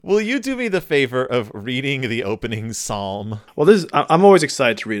Will you do me the favor of reading the opening psalm? Well, I'm always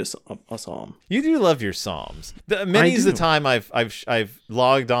excited to read a psalm. You do love your psalms. Many's the time I've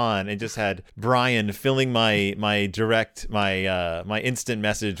logged on and just had Brian filling my instant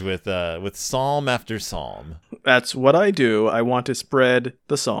message with psalm after psalm. That's what I do. I want to spread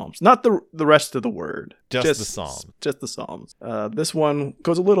the psalms, not the rest of the word. Just the psalm. Just the psalms. This one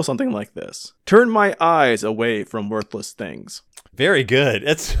goes a little something like this: Turn my eyes away from worthless things. Very good.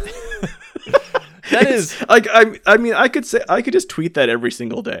 That is like I mean I could just tweet that every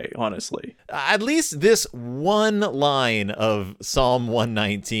single day, honestly. At least this one line of Psalm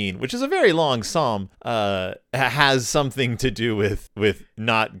 119, which is a very long psalm, has something to do with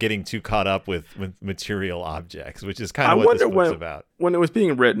not getting too caught up with material objects, which is kind of what this book's about. When it was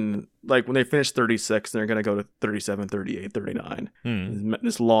being written, like when they finished 36, they're going to go to 37, 38, 39.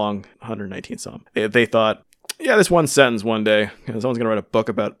 This long 119 psalm. They thought, yeah, this one sentence one day, someone's going to write a book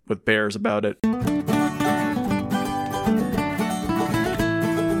with bears about it.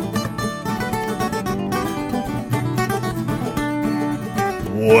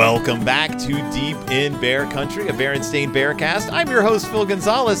 Welcome back to Deep in Bear Country, a Berenstain Bearcast. I'm your host, Phil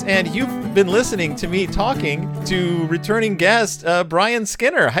Gonzalez, and you've been listening to me talking to returning guest, Brian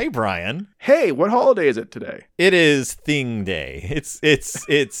Skinner. Hey, Brian. Hey, what holiday is it today? It is Thing Day.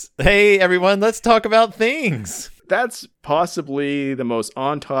 It's hey, everyone, let's talk about things. That's possibly the most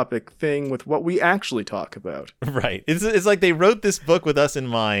on-topic thing with what we actually talk about. Right. It's like they wrote this book with us in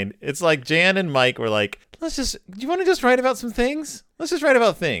mind. It's like Jan and Mike were like, do you want to just write about some things? Let's just write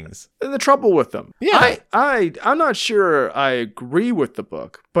about things. The trouble with them. Yeah. I'm not sure I agree with the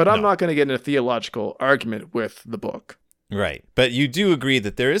book, but I'm not going to get in a theological argument with the book. Right. But you do agree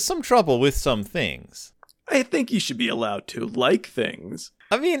that there is some trouble with some things. I think you should be allowed to like things.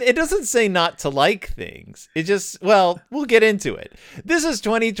 I mean, it doesn't say not to like things. It just, well, we'll get into it. This is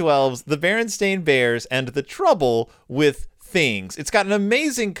 2012's The Berenstain Bears and the Trouble with Things. It's got an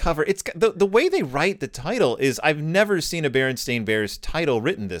amazing cover. It's got, the way they write the title is, I've never seen a Berenstain Bears title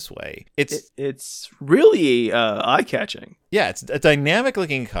written this way. It's really eye-catching. Yeah, it's a dynamic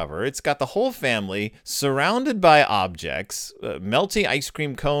looking cover. It's got the whole family surrounded by objects, melty ice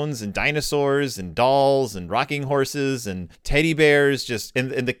cream cones and dinosaurs and dolls and rocking horses and teddy bears.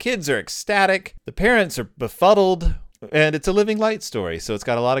 And the kids are ecstatic. The parents are befuddled. And it's a living light story, so it's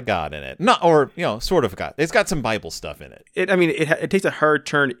got a lot of God in it. Sort of God. It's got some Bible stuff in it. It takes a hard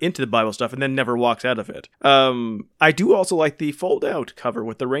turn into the Bible stuff and then never walks out of it. I do also like the fold-out cover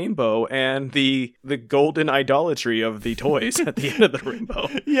with the rainbow and the golden idolatry of the toys at the end of the rainbow.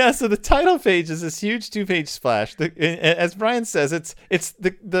 Yeah, so the title page is this huge 2-page splash. As Brian says, it's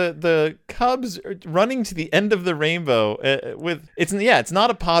the cubs running to the end of the rainbow it's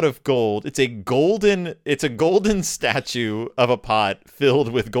not a pot of gold. It's a golden statue of a pot filled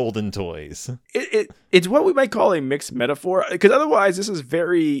with golden toys. It's what we might call a mixed metaphor, because otherwise this is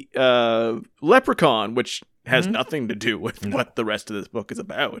very Leprechaun, which has nothing to do with what the rest of this book is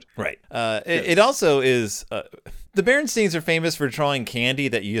about. Right. It also is... the Berenstains are famous for drawing candy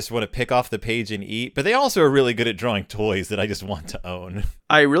that you just want to pick off the page and eat, but they also are really good at drawing toys that I just want to own.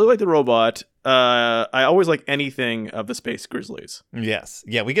 I really like the robot. I always like anything of the Space Grizzlies. Yes.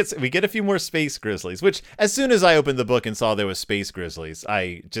 Yeah, we get a few more Space Grizzlies, which as soon as I opened the book and saw there was Space Grizzlies,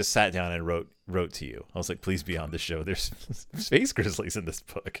 I just sat down and wrote to you. I was like, please be on the show. There's Space Grizzlies in this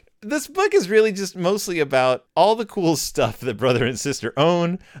book. This book is really just mostly about all the cool stuff that brother and sister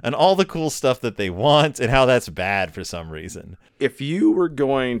own and all the cool stuff that they want and how that's bad for some reason. If you were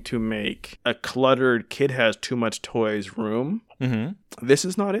going to make a cluttered kid has too much toys room, this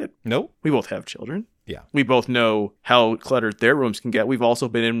is not it. Nope. We both have children. Yeah. We both know how cluttered their rooms can get. We've also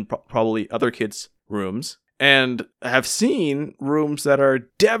been in probably other kids' rooms and have seen rooms that are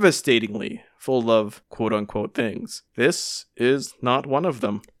devastatingly full of quote-unquote things. This is not one of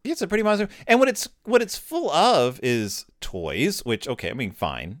them. It's a pretty monster. And what it's full of is toys, which, okay, I mean,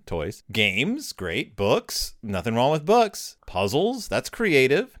 fine, toys. Games, great. Books, nothing wrong with books. Puzzles, that's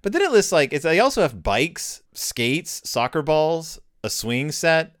creative. But then it lists, they also have bikes, skates, soccer balls, a swing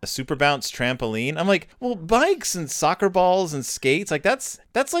set, a super bounce trampoline. I'm like, well, bikes and soccer balls and skates, that's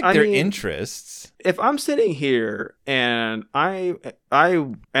their interests. If I'm sitting here and my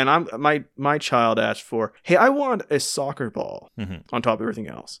child asked for, hey, I want a soccer ball on top of everything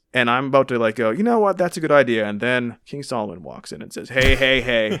else, and I'm about to go, you know what, that's a good idea, and then King Solomon walks in and says,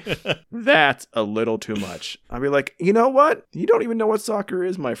 hey, that's a little too much. I'd be like, you know what? You don't even know what soccer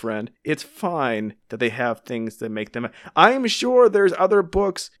is, my friend. It's fine that they have things that make them. I am sure there's other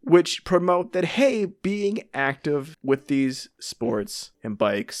books which promote that, hey, being active with these sports and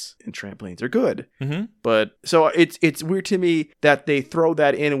bikes and trampolines are good. But so it's weird to me that they throw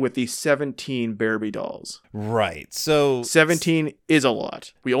that in with the 17 Barbie dolls. Right. So 17 is a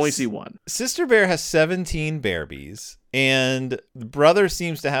lot. We only see one. Sister Bear has 17 Barbies. And the brother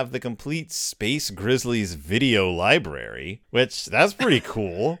seems to have the complete Space Grizzlies video library, which that's pretty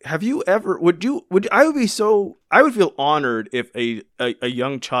cool. Have you ever, I would feel honored if a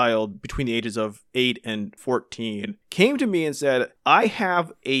young child between the ages of 8 and 14 came to me and said, I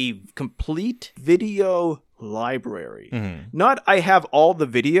have a complete video library. Not I have all the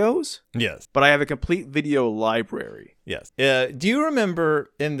videos. Yes. But I have a complete video library. Yes. Do you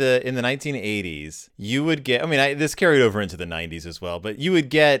remember in the 1980s, you would get, this carried over into the 90s as well, but you would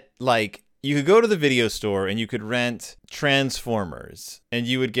get you could go to the video store and you could rent Transformers and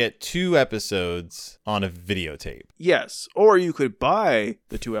you would get 2 episodes on a videotape. Yes. Or you could buy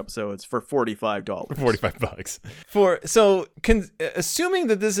the 2 episodes for $45. $45. Assuming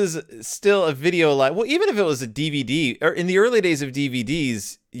that this is still a video even if it was a DVD, or in the early days of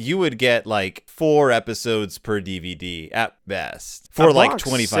DVDs, you would get 4 episodes per DVD at best for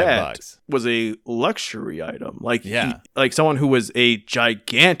 $25. Was a luxury item. Like someone who was a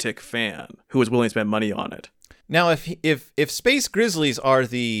gigantic fan who was willing to spend money on it. Now, if Space Grizzlies are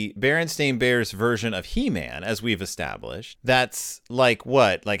the Berenstain Bears version of He-Man, as we've established, that's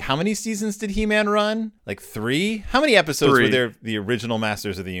what? How many seasons did He-Man run? 3? How many episodes 3. were there? The original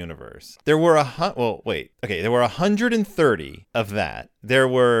Masters of the Universe. There were there were 130 of that. There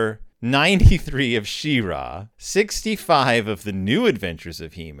were 93 of She-Ra, 65 of the New Adventures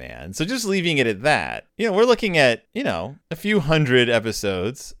of He-Man. So just leaving it at that, we're looking at, a few hundred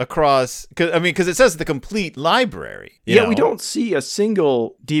episodes across, because it says the complete library. Yeah, we don't see a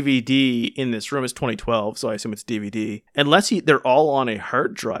single DVD in this room. It's 2012, so I assume it's DVD. Unless they're all on a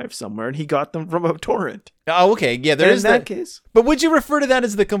hard drive somewhere and he got them from a torrent. Oh, okay. Yeah, there is that case. But would you refer to that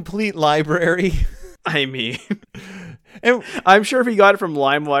as the complete library? I mean, and I'm sure if he got it from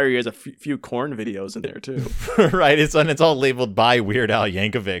LimeWire, he has a few Korn videos in there too. Right, it's all labeled by Weird Al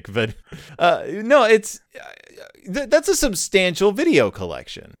Yankovic, but no, that's a substantial video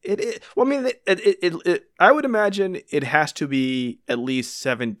collection. I would imagine it has to be at least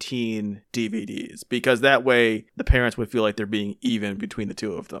 17 DVDs because that way the parents would feel like they're being even between the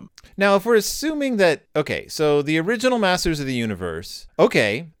two of them. Now, if we're assuming that, so the original Masters of the Universe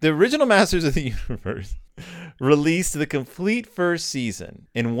released the complete first season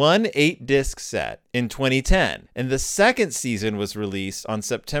in one 8-disc set in 2010, and the second season was released on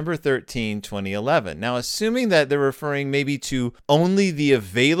September 13, 2011. Now, assuming that they're referring maybe to only the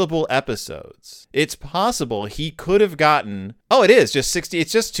available episodes, it's possible he could have gotten, it's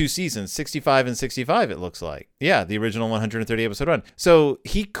just 2 seasons, 65 and 65, it looks like. Yeah, the original 130 episode run. So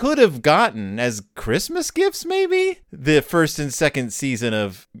he could have gotten, as Christmas gifts maybe, the first and second season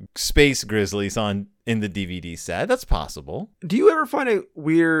of Space Grizzlies in the DVD set. That's possible. Do you ever find it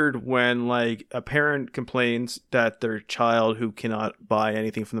weird when a parent complains that their child who cannot buy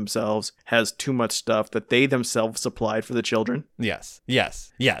anything for themselves has too much stuff that they themselves supplied for the children? Yes.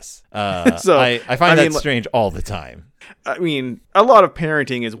 So I find that strange all the time. I mean, a lot of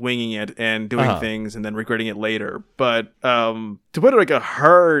parenting is winging it and doing things and then regretting it later. But to put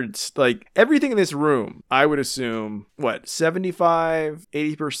it everything in this room, I would assume, 75,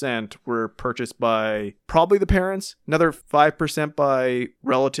 80% were purchased by probably the parents, another 5% by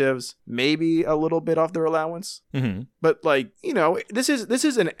relatives, maybe a little bit off their allowance. Mm-hmm. But this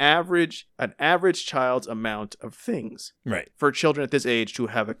is an average child's amount of things, right, for children at this age to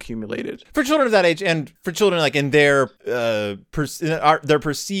have accumulated. For children of that age, and for children in their their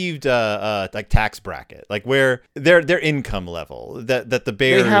perceived tax bracket, where their income level that the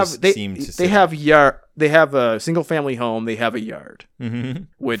Bears seem to see. They have a single family home. They have a yard,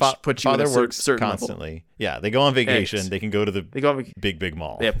 which puts you in a certain constantly. level. Yeah, they go on vacation. They can go to the big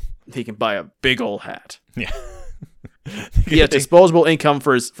mall. Yep, he can buy a big old hat. Yeah. He has disposable income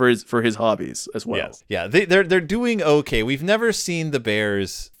for his hobbies as well. Yes. Yeah, they're doing okay. We've never seen the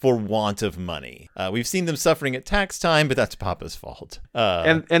Bears for want of money. We've seen them suffering at tax time, but that's Papa's fault.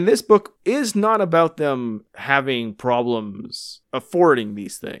 And this book is not about them having problems affording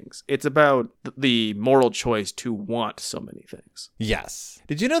these things. It's about the moral choice to want so many things. Yes.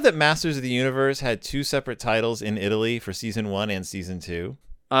 Did you know that Masters of the Universe had 2 separate titles in Italy for season 1 and season 2?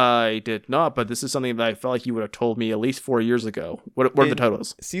 I did not, but this is something that I felt like you would have told me at least 4 years ago. What are the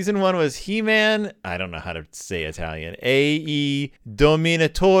titles? Season 1 was He-Man, I don't know how to say Italian, E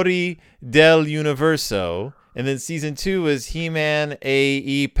Dominatori del Universo, And then season 2 was He-Man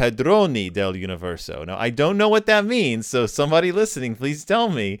e I Padroni del Universo. Now, I don't know what that means, so somebody listening, please tell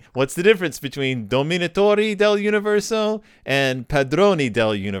me. What's the difference between Dominatori del Universo and Padroni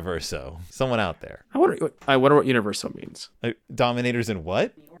del Universo? Someone out there. I wonder what Universo means. Dominators in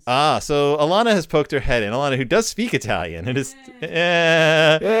what? So Alana has poked her head in. Alana, who does speak Italian, it is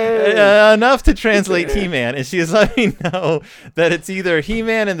enough to translate He-Man, and she has let me know that it's either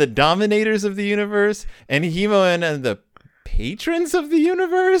He-Man and the Dominators of the Universe, and He-Man and the Patrons of the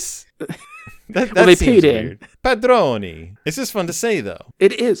Universe. That they seems paid in. weird. Padroni. It's just fun to say, though.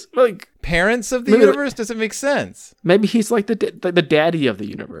 It is. Like, Parents of the Maybe universe doesn't make sense. maybe he's like the daddy of the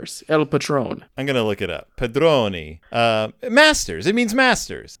universe, El Patron. I'm gonna look it up. Padroni. Masters. It means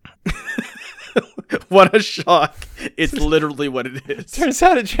masters. What a shock. It's literally what it is. Turns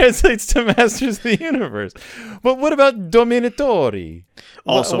out it translates to Masters of the Universe. But what about Dominatori?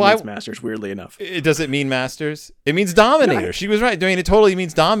 Also Why- means masters, weirdly enough. Does it mean Masters? It means Dominators. She was right. It totally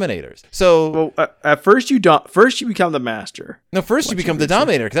means Dominators. So, Well, at first you become the master. no, first you become the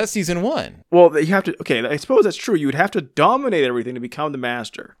Dominator, because that's season 1. Well, you have to. Okay, I suppose that's true. You would have to dominate everything to become the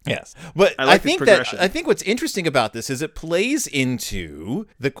master. Yes. But I like this I progression. think what's interesting about this is it plays into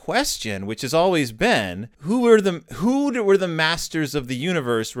the question, which has always been, who were the masters of the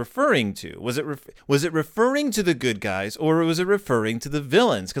universe referring to? Was it referring to the good guys, or was it referring to the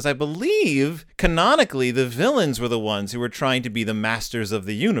villains? Because I believe canonically the villains were the ones who were trying to be the masters of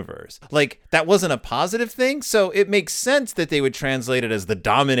the universe. Like, that wasn't a positive thing, so it makes sense that they would translate it as the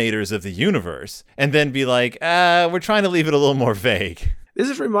dominators of the universe and then be like, we're trying to leave it a little more vague. This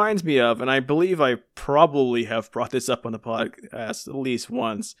just reminds me of, and I believe I probably have brought this up on the podcast at least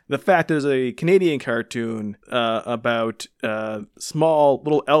once, the fact there's a Canadian cartoon about small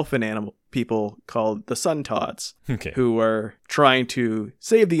little elfin animal people called the Sun Tots, Okay. who are trying to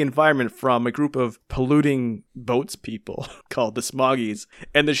save the environment from a group of polluting boats people called the Smoggies.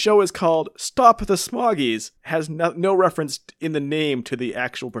 And the show is called Stop the Smoggies, has no reference in the name to the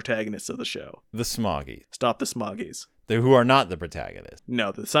actual protagonists of the show. The Smoggies. Stop the Smoggies. Who are not the protagonists.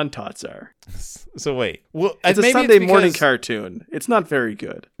 No, the Sun Tots are. So wait. Well, It's a maybe Sunday because- morning cartoon. It's not very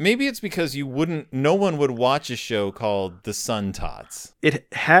good. Maybe it's because no one would watch a show called The Sun Tots. It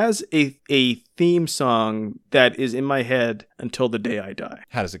has a theme song that is in my head until the day I die.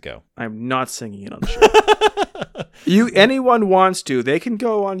 How does it go? I'm not singing it on the show. Anyone wants to, they can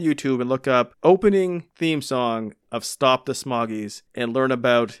go on YouTube and look up opening theme song of Stop the Smoggies and learn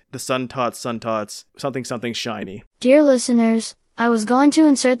about the Sun Tots, something shiny. Dear listeners, I was going to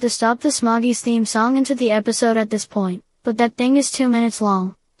insert the Stop the Smoggies theme song into the episode at this point, but that thing is 2 minutes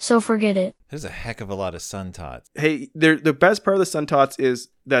long, so forget it. There's a heck of a lot of Sun Tots. Hey, the best part of the Sun Tots is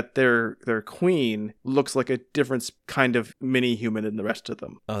that their queen looks like a different kind of mini human than the rest of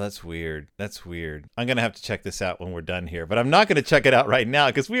them. Oh, that's weird. That's weird. I'm going to have to check this out when we're done here, but I'm not going to check it out right now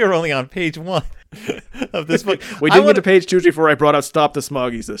because we are only on page 1 of this book. We didn't get to page 2 before I brought out Stop the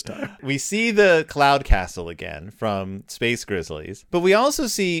Smoggies this time. We see the Cloud Castle again from Space Grizzlies, but we also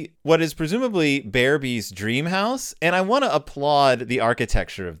see what is presumably Bearby's dream house, and I want to applaud the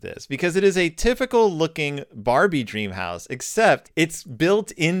architecture of this because it is a typical looking Barbie dream house, except it's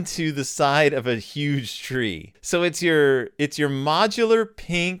built into the side of a huge tree. So it's your modular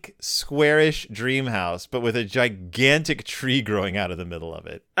pink squarish dream house, but with a gigantic tree growing out of the middle of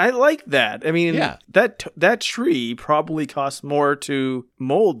it. I like that. I mean, Yeah. that tree probably costs more to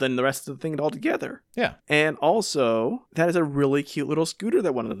mold than the rest of the thing altogether. Yeah. And also, that is a really cute little scooter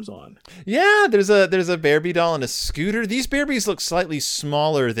that one of them's on. Yeah, there's a Barbie doll and a scooter. These Barbies look slightly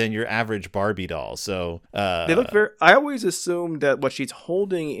smaller than your average Barbie doll. So They look very. I always assumed that what she's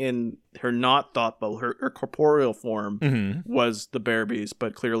holding in her not thought bubble, her corporeal form, was the Barbies,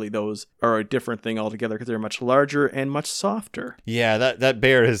 but clearly those are a different thing altogether because they're much larger and much softer. yeah, that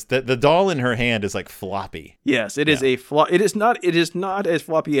bear is the doll in her hand is like floppy. Yes, it is It is not as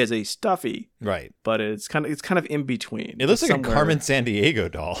floppy as a stuffy, Right. but it's kind of in between. It looks It's like a somewhere- Carmen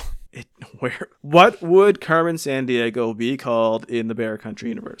Sandiego doll. What would Carmen Sandiego be called in the Bear Country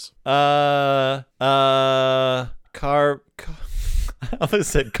universe? I almost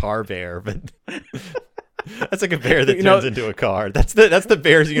said car bear, but that's like a bear that You know- turns into a car. That's the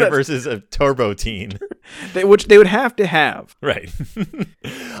Bears universe's of Turbo Teen. Which they would have to have. Right.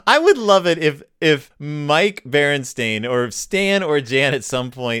 I would love it if Mike Berenstain or if Stan or Jan at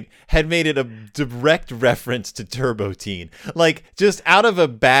some point had made it a direct reference to Turbo Teen. Like, just out of a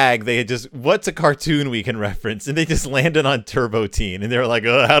bag, they had just, what's a cartoon we can reference? And they just landed on Turbo Teen. And they were like,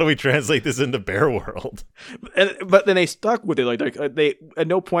 how do we translate this into Bear World? But then they stuck with it. Like they at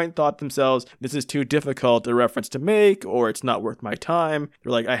no point thought themselves, this is too difficult a reference to make, or it's not worth my time.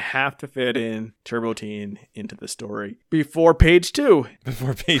 They're like, I have to fit in Turbo Teen scene into the story before page 2.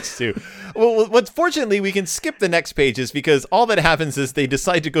 Before page 2. Well, what's fortunately, we can skip the next pages because all that happens is they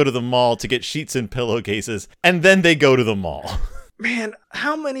decide to go to the mall to get sheets and pillowcases, and then they go to the mall. Man,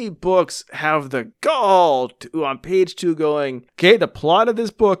 how many books have the gall to, on page 2 going, okay, the plot of this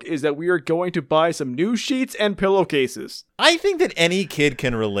book is that we are going to buy some new sheets and pillowcases. I think that any kid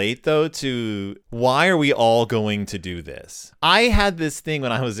can relate, though, to why are we all going to do this? I had this thing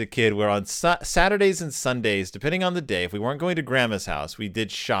when I was a kid where on Saturdays and Sundays, depending on the day, if we weren't going to grandma's house, we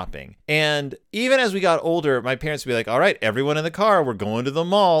did shopping. And even as we got older, my parents would be like, all right, everyone in the car, we're going to the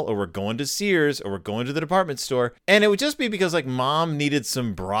mall, or we're going to Sears, or we're going to the department store. And it would just be because like mom needed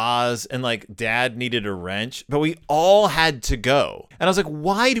some bras and like dad needed a wrench, but we all had to go. And I was like,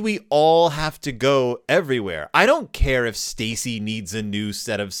 why do we all have to go everywhere? I don't care if Stacy needs a new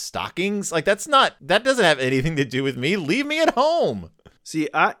set of stockings. Like that doesn't have anything to do with me. Leave me at home. See,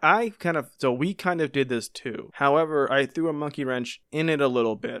 we kind of did this too. However, I threw a monkey wrench in it a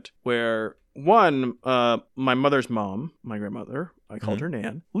little bit where one, my mother's mom, my grandmother, I called her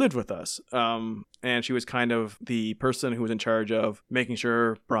Nan, lived with us. And she was kind of the person who was in charge of making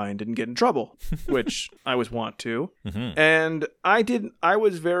sure Brian didn't get in trouble, which I was wont to. Mm-hmm. And I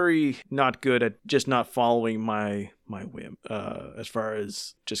was very not good at just not following my whim, as far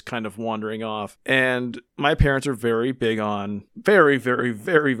as just kind of wandering off. And my parents are very big on, very, very,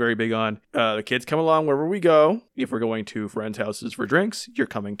 very, very big on, the kids come along wherever we go. If we're going to friends' houses for drinks, you're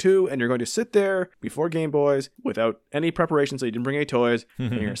coming too, and you're going to sit there before Game Boys without any preparation, so you didn't bring any toys,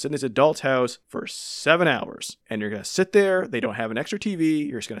 and you're going to sit in this adult's house for 7 hours, and you're going to sit there. They don't have an extra TV.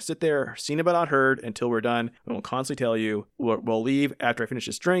 You're just going to sit there, seen but not heard, until we're done. And we'll constantly tell you, we'll leave after I finish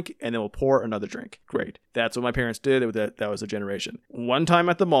this drink, and then we'll pour another drink. Great. That's what my parents did. That was a generation. One time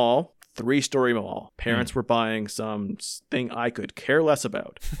at the mall, 3-story mall, parents were buying some thing I could care less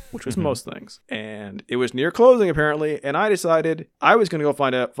about, which was most things. And it was near closing, apparently, and I decided I was going to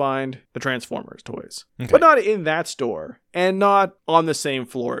go find the Transformers toys. Okay. But not in that store, and not on the same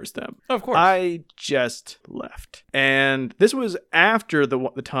floor as them. Of course. I just left. And this was after the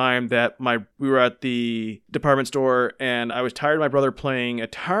time that we were at the department store, and I was tired of my brother playing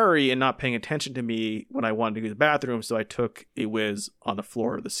Atari and not paying attention to me when I wanted to go to the bathroom, so I took a whiz on the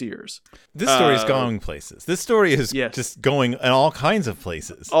floor of the Sears. This story is going places. This story is just going in all kinds of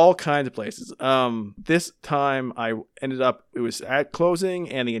places. All kinds of places. This time I ended up, it was at closing,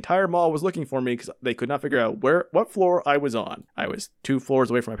 and the entire mall was looking for me because they could not figure out what floor I was on. I was 2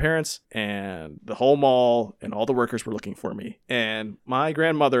 floors away from my parents, and the whole mall and all the workers were looking for me. And my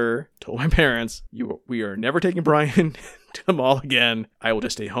grandmother told my parents, we are never taking Brian to the mall again. I will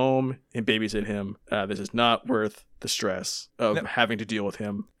just stay home and babysit him. This is not worth the stress of having to deal with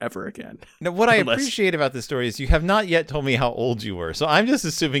him ever again. Now, what I appreciate about this story is you have not yet told me how old you were, so I'm just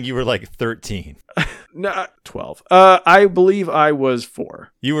assuming you were like 13. No, 12. I believe I was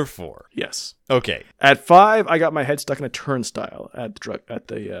 4. You were 4. Yes. Okay. At 5, I got my head stuck in a turnstile at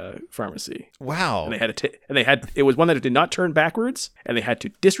the pharmacy. Wow. And it was one that did not turn backwards, and they had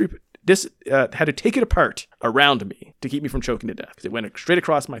to had to take it apart around me to keep me from choking to death because it went straight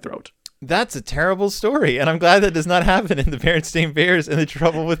across my throat. That's a terrible story, and I'm glad that does not happen in the Berenstain Bears and the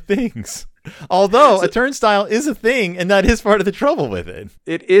Trouble with Things. Although a turnstile is a thing, and that is part of the trouble with it.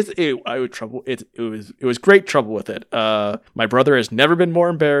 It is it was great trouble with it. My brother has never been more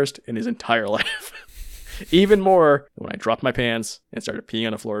embarrassed in his entire life. Even more when I dropped my pants and started peeing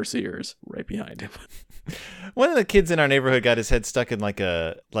on the floor of Sears right behind him. One of the kids in our neighborhood got his head stuck in like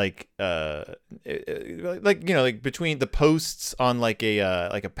between the posts on like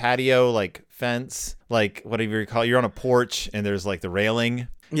a patio, like fence, like whatever you call it. You're on a porch and there's like the railing.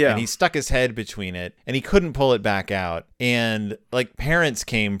 Yeah. And he stuck his head between it and he couldn't pull it back out. And like parents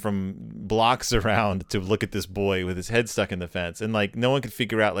came from blocks around to look at this boy with his head stuck in the fence. And like no one could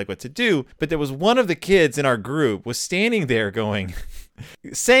figure out like what to do. But there was one of the kids in our group was standing there going,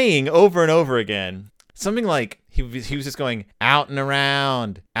 saying over and over again, something like he was just going out and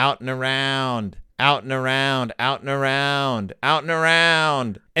around, out and around, out and around, out and around, out and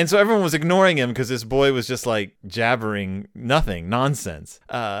around. And so everyone was ignoring him because this boy was just like jabbering nonsense.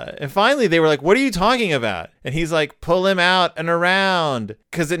 And finally they were like, what are you talking about? And he's like, pull him out and around.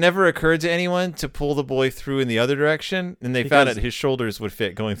 Because it never occurred to anyone to pull the boy through in the other direction. And they found out his shoulders would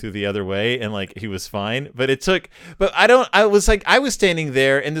fit going through the other way. And like he was fine. I was standing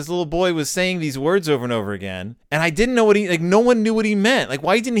there and this little boy was saying these words over and over again. And I didn't know no one knew what he meant. Like,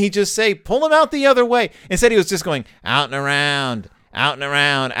 why didn't he just say, pull him out the other way? Instead he was just going out and around. Out and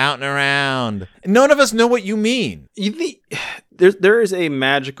around, out and around. None of us know what you mean. There is a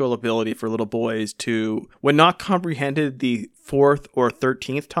magical ability for little boys to, when not comprehended the 4th or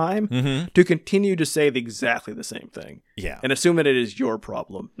 13th time to continue to say exactly the same thing. Yeah. And assume that it is your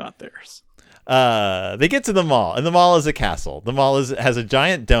problem, not theirs. They get to the mall, and the mall is a castle. The mall has a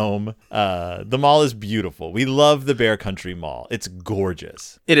giant dome. The mall is beautiful. We love the Bear Country Mall. It's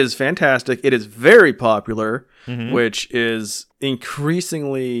gorgeous. It is fantastic. It is very popular, which is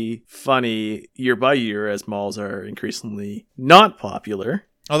increasingly funny year by year as malls are increasingly not popular.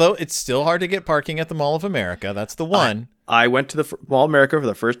 Although it's still hard to get parking at the Mall of America. That's the one. I went to the Mall of America for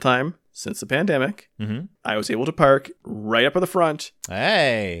the first time since the pandemic. Mm-hmm. I was able to park right up at the front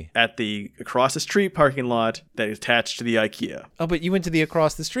Hey. at the across the street parking lot that is attached to the IKEA. Oh, but you went to the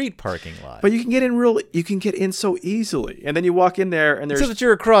across the street parking lot. But you can get in so easily. And then you walk in there and there's... So that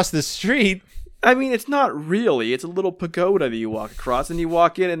you're across the street. I mean, it's not really. It's a little pagoda that you walk across, and you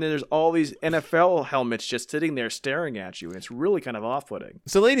walk in, and then there's all these NFL helmets just sitting there staring at you, and it's really kind of off-putting.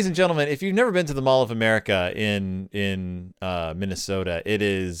 So, ladies and gentlemen, if you've never been to the Mall of America in Minnesota, it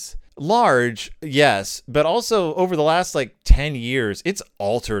is large, yes, but also over the last 10 years, it's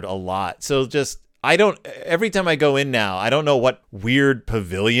altered a lot. So every time I go in now, I don't know what weird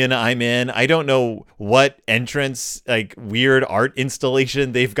pavilion I'm in. I don't know what entrance, weird art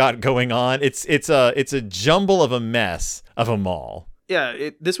installation they've got going on. It's a jumble of a mess of a mall. Yeah,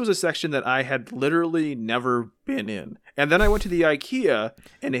 this was a section that I had literally never been in. And then I went to the IKEA,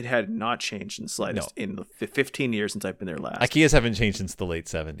 and it had not changed in the slightest in the 15 years since I've been there last. IKEAs haven't changed since the late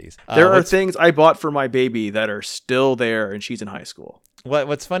 70s. There are things I bought for my baby that are still there, and she's in high school.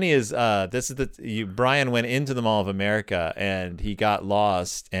 What's funny is Brian went into the Mall of America and he got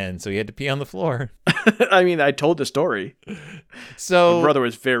lost, and so he had to pee on the floor. I mean, I told the story. So my brother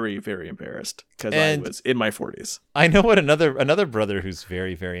was very, very embarrassed because I was in my 40s. I know what another brother who's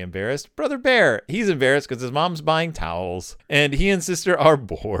very, very embarrassed. Brother Bear. He's embarrassed because his mom's buying towels, and he and sister are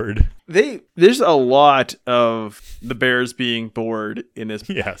bored. There's a lot of the Bears being bored in this.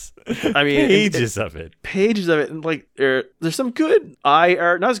 Yes, I mean pages of it, and there's some good eye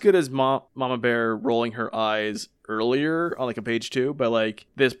art, not as good as Mama Bear rolling her eyes earlier on a page 2, but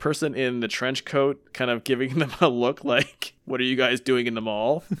this person in the trench coat kind of giving them a look like, what are you guys doing in the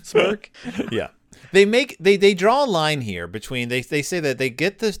mall? Smirk. Yeah. They draw a line here between they say that they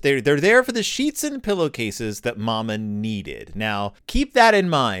get this they're there for the sheets and pillowcases that Mama needed. Now, keep that in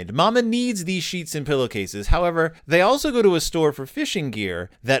mind. Mama needs these sheets and pillowcases. However, they also go to a store for fishing gear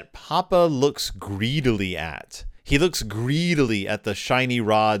that Papa looks greedily at. He looks greedily at the shiny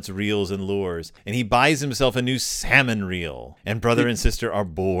rods, reels, and lures, and he buys himself a new salmon reel, and brother and sister are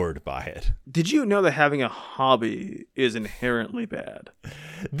bored by it. Did you know that having a hobby is inherently bad?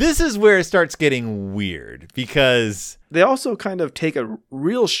 This is where it starts getting weird, because they also kind of take a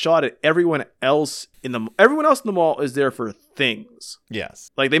real shot at everyone else in the mall is there for things.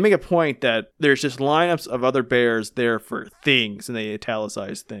 Yes. They make a point that there's just lineups of other bears there for things, and they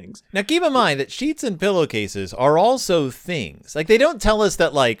italicize things. Now keep in mind that sheets and pillowcases are also things. They don't tell us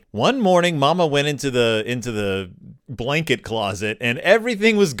that one morning Mama went into the blanket closet and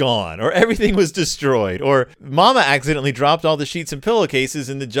everything was gone, or everything was destroyed, or Mama accidentally dropped all the sheets and pillowcases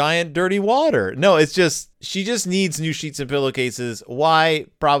in the giant dirty water. No, it's just she just needs new sheets and pillowcases. Why?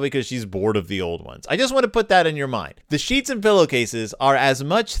 Probably because she's bored of the old ones. I just want to put that in your mind. The sheets and pillowcases are as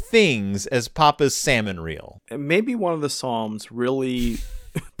much things as Papa's salmon reel. Maybe one of the Psalms really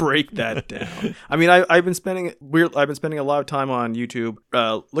break that down. I mean, I've been spending a lot of time on YouTube,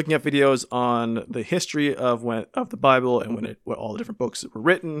 looking at videos on the history of the Bible and what all the different books were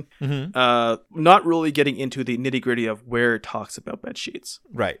written. Mm-hmm. Not really getting into the nitty gritty of where it talks about bed sheets.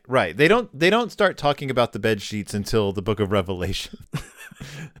 Right. They don't start talking about the bed sheets until the Book of Revelation.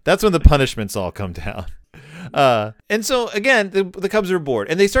 That's when the punishments all come down. And so again, the Cubs are bored,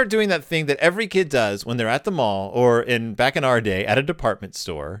 and they start doing that thing that every kid does when they're at the mall, or back in our day at a department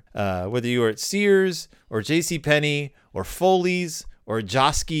store, whether you were at Sears or JCPenney or Foley's or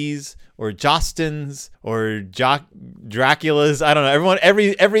Josky's or Jostens or Dracula's. I don't know.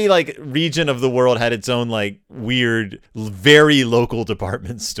 Every region of the world had its own weird, very local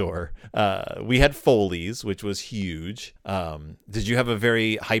department store. We had Foley's, which was huge. Did you have a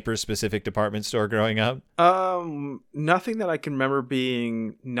very hyper specific department store growing up? Nothing that I can remember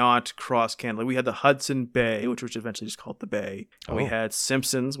being not cross Canada. We had the Hudson Bay, which was eventually just called the Bay. Oh. We had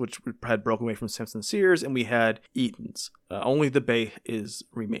Simpsons, which had broken away from Simpson Sears, and we had Eaton's. Only the Bay is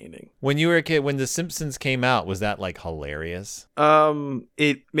remaining. When you were a kid, when The Simpsons came out, was that hilarious?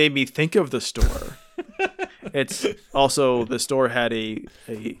 It made me think of the store. It's also, the store had a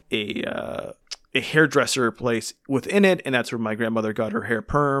a hairdresser place within it, and that's where my grandmother got her hair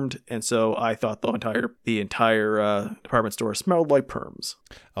permed. And so I thought the entire department store smelled like perms.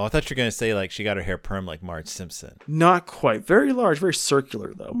 Oh, I thought you were gonna say like she got her hair permed like Marge Simpson. Not quite. Very large, very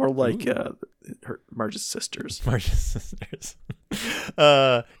circular though. More like Marge's sisters. Marge's sisters.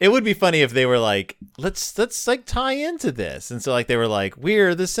 It would be funny if they were like, let's like tie into this, and so like they were like,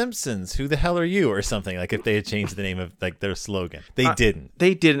 we're the Simpsons, who the hell are you, or something, like if they had changed the name of like their slogan. They didn't,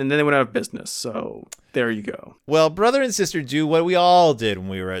 and then they went out of business. So there you go. Well, brother and sister do what we all did when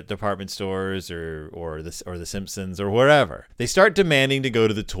we were at department stores or the Simpsons or wherever. They start demanding to go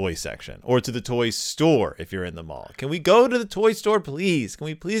to the toy section or to the toy store if you're in the mall. Can we go to the toy store, please? Can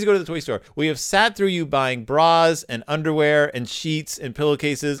we please go to the toy store? We have sat through you buying bras and underwear and sheets and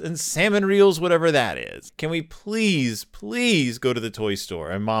pillowcases and salmon reels, whatever that is. Can we please go to the toy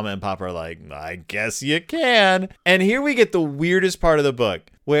store? And Mama and Papa are like, I guess you can. And here we get the weirdest part of the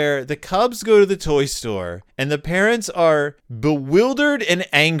book, where the Cubs go to the toy store and the parents are bewildered and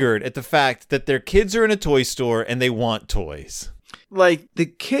angered at the fact that their kids are in a toy store and they want toys. Like, the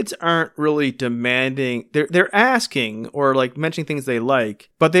kids aren't really demanding, they're asking or like mentioning things they like,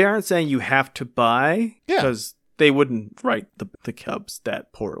 but they aren't saying you have to buy, because they wouldn't write the Cubs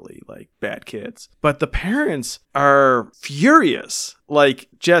that poorly, like bad kids. But the parents are furious, like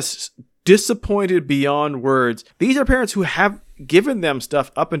just disappointed beyond words. These are parents who have given them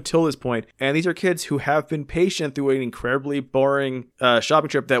stuff up until this point, and these are kids who have been patient through an incredibly boring shopping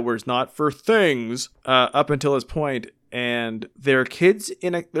trip that was not for things up until this point. And they're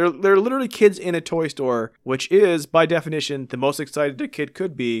literally kids in a toy store, which is by definition the most excited a kid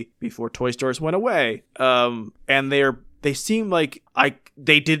could be before toy stores went away. And they seem like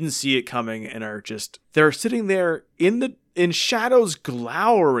they didn't see it coming and they're sitting there in shadows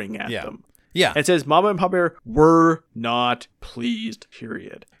glowering at them. Yeah. It says Mama and Papa were not pleased,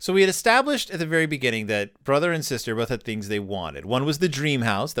 period. So we had established at the very beginning that brother and sister both had things they wanted. One was the dream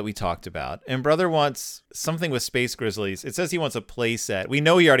house that we talked about, and brother wants something with Space Grizzlies. It says he wants a play set. We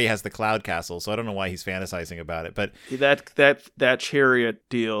know he already has the Cloud Castle, so I don't know why he's fantasizing about it, but that chariot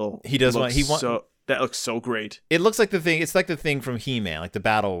deal. He does want that looks so great. It looks like the thing. It's like the thing from He-Man, like the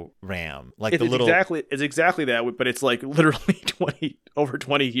battle ram, like it's exactly that, but it's like literally over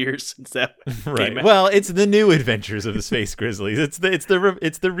 20 years since that came out. Well, it's the new adventures of the Space Grizzlies. It's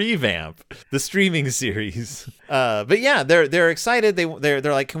the revamp, the streaming series. But yeah, they're excited. They're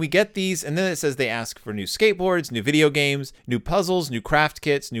like, can we get these? And then it says they ask for new skateboards, new video games, new puzzles, new craft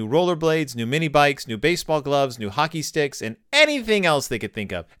kits, new rollerblades, new mini bikes, new baseball gloves, new hockey sticks, and anything else they could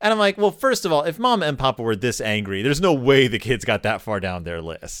think of. And I'm like, well, first of all, if Mom and Papa were this angry, there's no way the kids got that far down their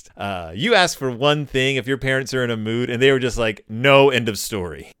list. You ask for one thing if your parents are in a mood, and they were just like, no, end of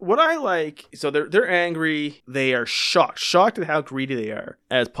story. What I like, so they're angry. They are shocked at how greedy they are,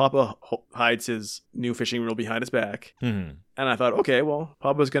 as Papa hides his new fishing reel behind his back. Mm-hmm. And I thought, okay, well,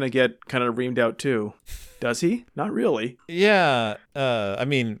 Papa's gonna get kind of reamed out too. Does he? Not really. Yeah. I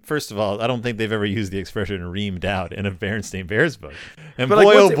mean, first of all, I don't think they've ever used the expression reamed out in a Berenstain Bears book. And but boy,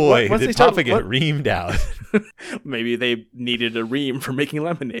 like, oh boy, did Papa get reamed out. Maybe they needed a ream for making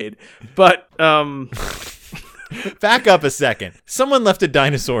lemonade. But, back up a second. Someone left a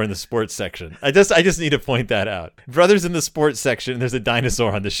dinosaur in the sports section. I just need to point that out. Brother's in the sports section, and there's a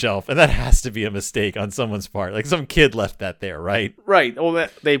dinosaur on the shelf, and that has to be a mistake on someone's part. Like some kid left that there, right? Right. Well,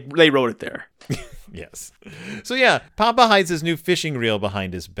 they wrote it there. Yes. So yeah, Papa hides his new fishing reel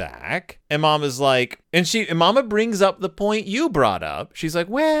behind his back, and Mama's like, and Mama brings up the point you brought up. She's like,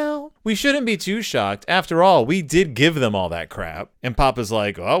 well, we shouldn't be too shocked. After all, we did give them all that crap. And Papa's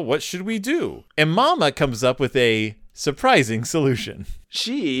like, oh, what should we do? And Mama comes up with a surprising solution.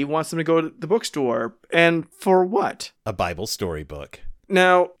 She wants them to go to the bookstore, and for what? A Bible storybook.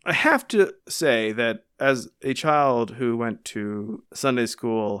 Now, I have to say that as a child who went to Sunday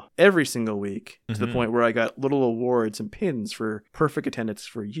school every single week, to the point where I got little awards and pins for perfect attendance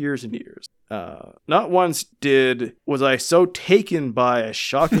for years and years, not once was I so taken by a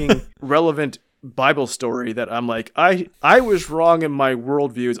shocking, relevant Bible story that I'm like, I was wrong in my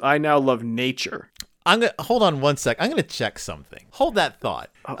worldviews. I now love nature. Hold on one sec. I'm going to check something. Hold that thought.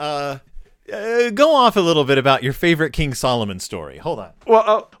 Go off a little bit about your favorite King Solomon story. Hold on.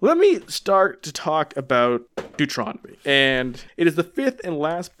 Well, let me start to talk about Deuteronomy. And it is the fifth and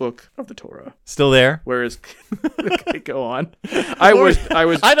last book of the Torah. Still there? Whereas, okay, go on. I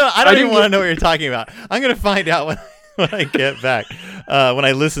don't even want to know what you're talking about. I'm going to find out when I get back, when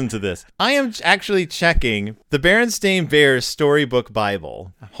I listen to this. I am actually checking the Berenstain Bears Storybook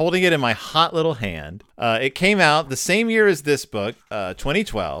Bible, holding it in my hot little hand. It came out the same year as this book,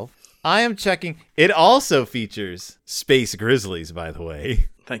 2012. I am checking. It also features Space Grizzlies, by the way.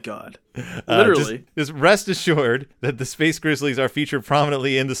 Thank God. Literally. Just rest assured that the Space Grizzlies are featured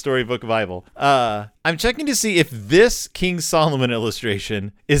prominently in the Storybook Bible. I'm checking to see if this King Solomon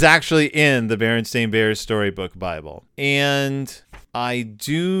illustration is actually in the Berenstain Bears Storybook Bible. And I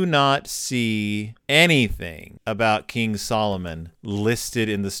do not see anything about King Solomon listed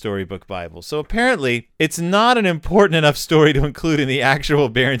in the Storybook Bible. So apparently, it's not an important enough story to include in the actual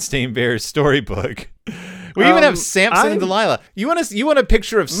Berenstain Bears storybook. We even have Samson and Delilah. You want a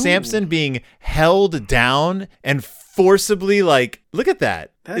picture of Samson being held down and forcibly, like, look at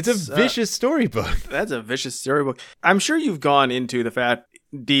that. It's a vicious storybook. That's a vicious storybook. I'm sure you've gone into the fact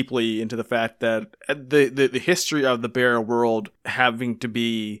deeply into the fact that the history of the bear world having to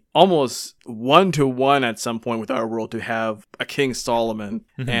be almost one-to-one at some point with our world to have a King Solomon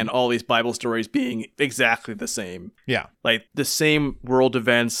and all these Bible stories being exactly the same. Yeah. Like the same world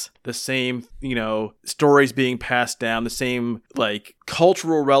events, the same, stories being passed down, the same like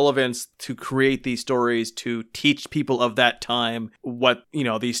cultural relevance to create these stories to teach people of that time what,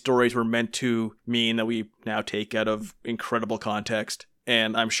 these stories were meant to mean that we now take out of incredible context.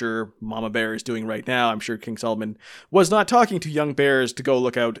 And I'm sure Mama Bear is doing right now. I'm sure King Solomon was not talking to young bears to go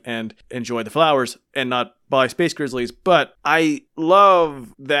look out and enjoy the flowers and not buy Space Grizzlies. But I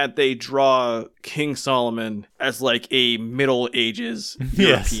love that they draw King Solomon as like a Middle Ages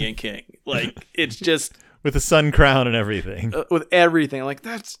European king. Like it's just with the sun crown and everything. With everything. Like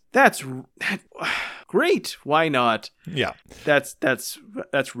that's great. Why not? Yeah. That's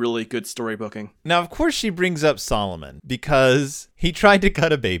really good storybooking. Now, of course, she brings up Solomon because he tried to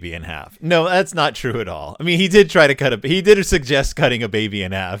cut a baby in half. No, that's not true at all. I mean, he did suggest cutting a baby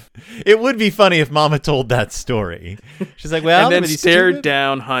in half. It would be funny if Mama told that story. She's like, well, and then stared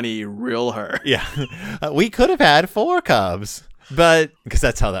down Honey real hard. Yeah. We could have had 4 cubs, because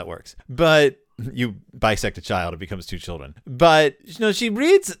that's how that works. But you bisect a child, it becomes 2 children. But, she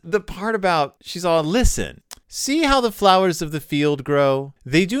reads the part about, she's all, listen, see how the flowers of the field grow?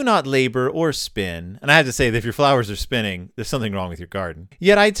 They do not labor or spin. And I have to say that if your flowers are spinning, there's something wrong with your garden.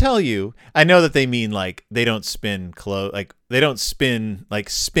 Yet I tell you, I know that they mean like they don't spin like they don't spin like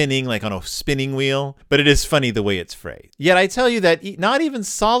spinning like on a spinning wheel, but it is funny the way it's phrased. Yet I tell you that not even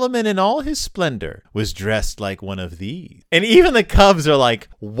Solomon in all his splendor was dressed like one of these. And even the cubs are like,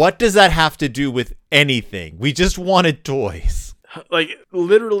 what does that have to do with anything? We just wanted toys. Like,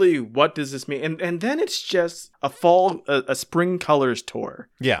 literally, what does this mean? And then it's just a spring colors tour.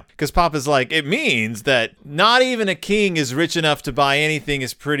 Yeah, because Papa's like, it means that not even a king is rich enough to buy anything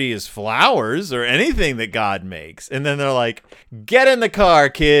as pretty as flowers or anything that God makes. And then they're like, get in the car,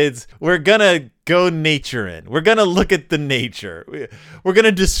 kids. We're gonna go naturing. We're going to look at the nature. We're going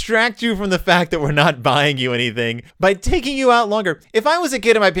to distract you from the fact that we're not buying you anything by taking you out longer. If I was a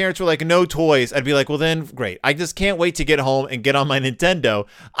kid and my parents were like, no toys, I'd be like, well then, great. I just can't wait to get home and get on my Nintendo.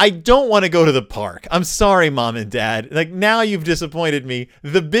 I don't want to go to the park. I'm sorry, Mom and Dad. Like, now you've disappointed me.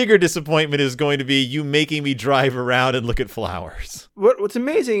 The bigger disappointment is going to be you making me drive around and look at flowers. What's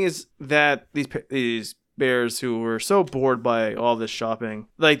amazing is that these bears who were so bored by all this shopping,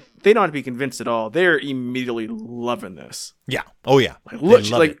 like, they don't have to be convinced at all. They're immediately loving this. Yeah. Oh yeah.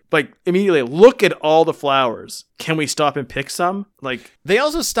 Like immediately look at all the flowers. Can we stop and pick some? Like, they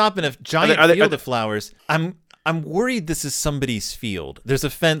also stop in a giant field of flowers. I'm worried this is somebody's field. There's a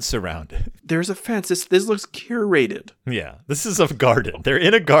fence around it. There's a fence. This looks curated. Yeah, this is a garden. They're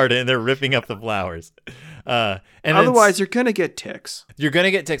in a garden and they're ripping up the flowers. And otherwise, you're gonna get ticks. You're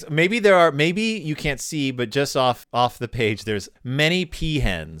gonna get ticks. Maybe you can't see, but just off the page, there's many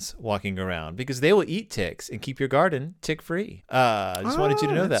peahens walking around because they will eat ticks and keep your garden tick free. I just wanted you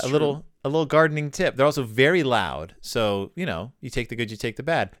to know that. A little gardening tip. They're also very loud. So, you take the good, you take the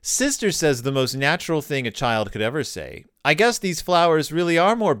bad. Sister says the most natural thing a child could ever say. I guess these flowers really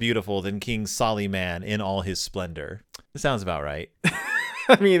are more beautiful than King Solomon in all his splendor. That sounds about right.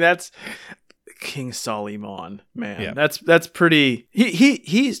 I mean, that's King Solomon, man. Yeah. That's pretty.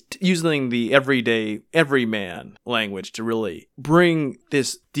 He's using the everyman language to really bring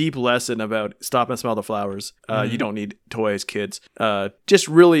this deep lesson about stop and smell the flowers. You don't need toys, kids. Just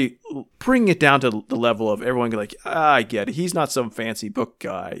really bring it down to the level of everyone like, I get it. He's not some fancy book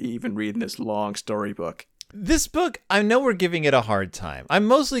guy, even reading this long storybook. This book, I know we're giving it a hard time. I'm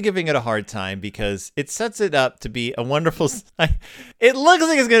mostly giving it a hard time because it sets it up to be a wonderful. It looks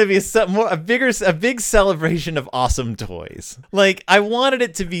like it's going to be a big celebration of awesome toys. Like, I wanted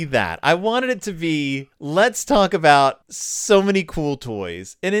it to be that. I wanted it to be, let's talk about so many cool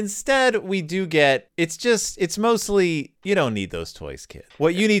toys. And instead, we do get, it's mostly, you don't need those toys, kid.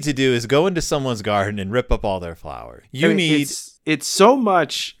 What you need to do is go into someone's garden and rip up all their flowers. it's so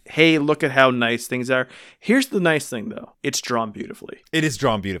much, hey, look at how nice things are. Here's the nice thing, though. It's drawn beautifully. It is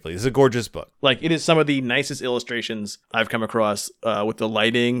drawn beautifully. It's a gorgeous book. Like, it is some of the nicest illustrations I've come across with the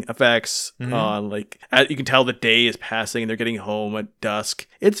lighting effects. You can tell the day is passing and they're getting home at dusk.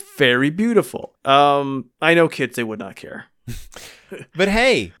 It's very beautiful. I know kids, they would not care. But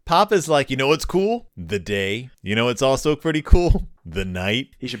hey, Papa's like, you know what's cool? The day. You know what's also pretty cool? The night.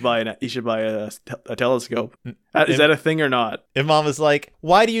 He should buy a telescope. Is that a thing or not? And Mama's like,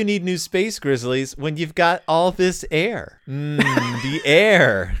 why do you need new Space Grizzlies when you've got all this air? The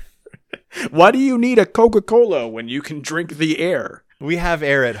air. Why do you need a Coca-Cola when you can drink the air? We have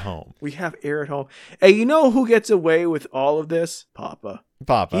air at home. We have air at home. Hey, you know who gets away with all of this? Papa.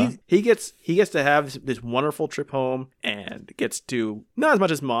 He gets to have this wonderful trip home and gets to, not as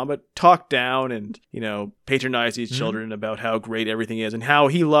much as Mom, but talk down and, patronize these children about how great everything is and how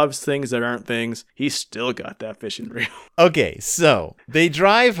he loves things that aren't things. He's still got that fishing reel. Okay, so they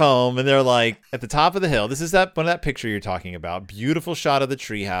drive home and they're like at the top of the hill. This is that picture you're talking about. Beautiful shot of the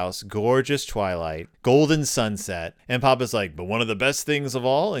treehouse, gorgeous twilight, golden sunset. And Papa's like, but one of the best things of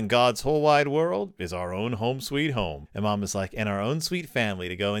all in God's whole wide world is our own home sweet home. And Mom is like, and our own sweet family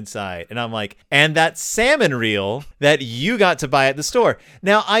to go inside. And I'm like, and that salmon reel that you got to buy at the store.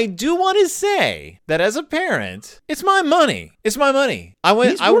 Now, I do want to say that as a parent, it's my money. It's my money. I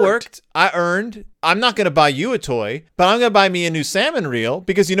worked, I earned. I'm not going to buy you a toy, but I'm going to buy me a new salmon reel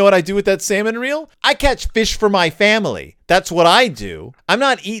because you know what I do with that salmon reel? I catch fish for my family. That's what I do. I'm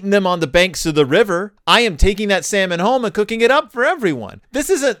not eating them on the banks of the river. I am taking that salmon home and cooking it up for everyone. This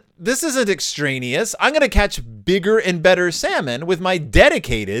isn't extraneous. I'm going to catch bigger and better salmon with my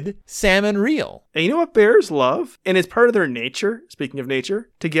dedicated salmon reel. And you know what bears love? And it's part of their nature, speaking of nature,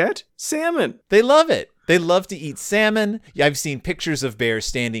 to get salmon. They love it. They love to eat salmon. I've seen pictures of bears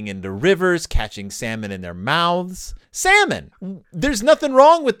standing in the rivers, catching salmon in their mouths. Salmon. There's nothing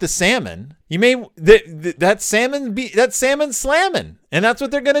wrong with the salmon. You may that salmon slamming, and that's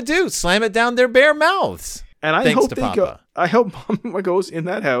what they're gonna do. Slam it down their bear mouths. And I hope Mama goes in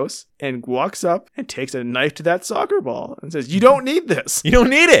that house and walks up and takes a knife to that soccer ball and says, "You don't need this. You don't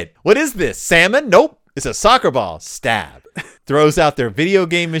need it. What is this? Salmon? Nope. It's a soccer ball." Stab. Throws out their video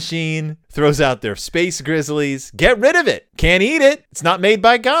game machine. Throws out their Space Grizzlies. Get rid of it. Can't eat it. It's not made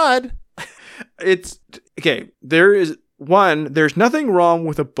by God. It's okay. There's nothing wrong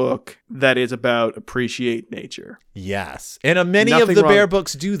with a book that is about appreciate nature. Yes. And many of the bear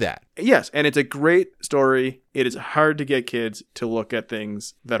books do that. Yes. And it's a great story. It is hard to get kids to look at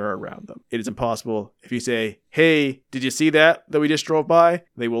things that are around them. It is impossible. If you say, hey, did you see that we just drove by?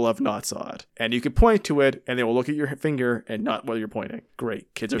 They will have not saw it. And you can point to it and they will look at your finger and not where you're pointing.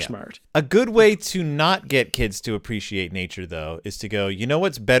 Great. Kids are smart. A good way to not get kids to appreciate nature, though, is to go, you know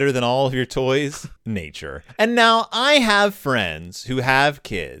what's better than all of your toys? Nature. And now I have friends who have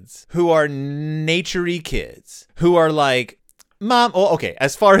kids who are nature-y kids who are like, Mom,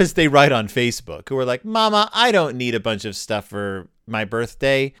 as far as they write on Facebook, who are like, Mama, I don't need a bunch of stuff for my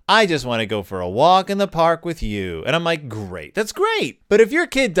birthday. I just want to go for a walk in the park with you. And I'm like, great. That's great. But if your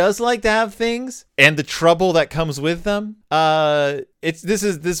kid does like to have things and the trouble that comes with them,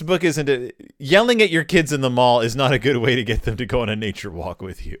 this book isn't yelling at your kids in the mall is not a good way to get them to go on a nature walk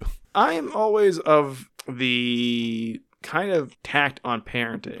with you. I am always of the kind of tact on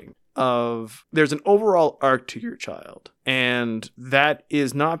parenting of there's an overall arc to your child, and that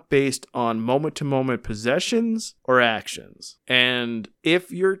is not based on moment-to-moment possessions or actions. And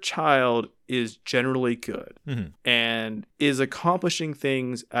if your child is generally good and is accomplishing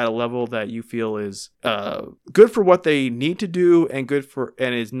things at a level that you feel is good for what they need to do and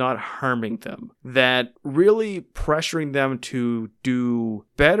and is not harming them, that really pressuring them to do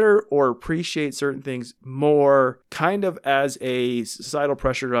better or appreciate certain things more kind of as a societal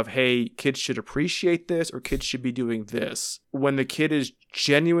pressure of, hey, kids should appreciate this or kids should be doing this, when the kid is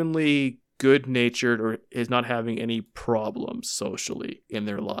genuinely good-natured or is not having any problems socially in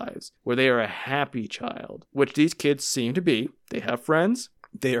their lives, where they are a happy child, which these kids seem to be. They have friends,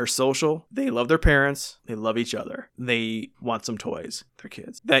 they are social, they love their parents, they love each other, they want some toys, their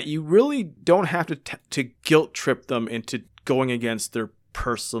kids. That you really don't have to guilt trip them into going against their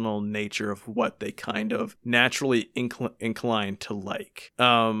personal nature of what they kind of naturally incline to like,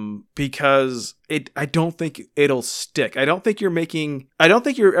 because I don't think it'll stick. I don't think you're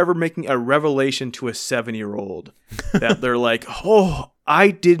ever making a revelation to a 7-year-old that they're like, oh,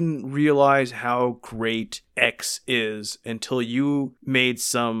 I didn't realize how great X is until you made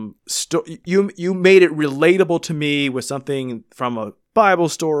you made it relatable to me with something from a Bible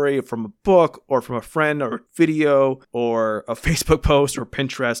story, from a book, or from a friend, or video, or a Facebook post, or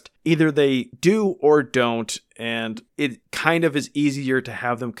Pinterest. Either they do or don't, and it kind of is easier to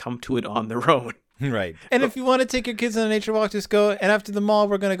have them come to it on their own. Right. And if you want to take your kids on a nature walk, just go. And after the mall,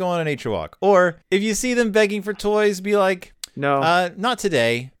 we're going to go on a nature walk. Or if you see them begging for toys, be like, no, not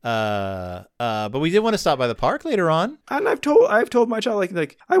today. But we did want to stop by the park later on. And I've told my child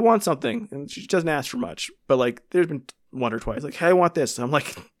like I want something, and she doesn't ask for much. But like, there's been one or twice like, hey, I want this. And I'm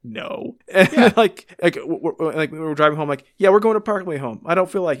like, no. And Yeah. like we're driving home. Like, yeah, we're going to park on the way home. I don't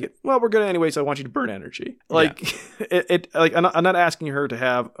feel like it. Well, we're gonna anyway, so I want you to burn energy. Like, I'm not asking her to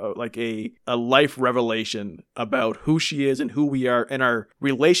have a life revelation about who she is and who we are and our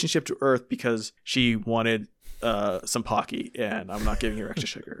relationship to Earth because she wanted some Pocky, and I'm not giving her extra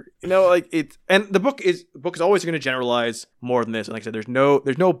sugar. Like it. And the book is always going to generalize more than this. And like I said, there's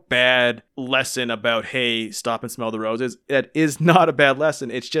no bad lesson about, hey, stop and smell the roses. That is not a bad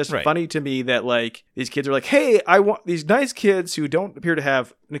lesson. It's just funny to me that like these kids are like, hey, I want these nice kids who don't appear to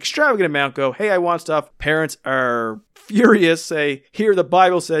have an extravagant amount go, hey, I want stuff. Parents are furious, say, here the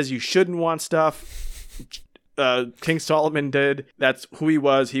Bible says you shouldn't want stuff. King Solomon did. That's who he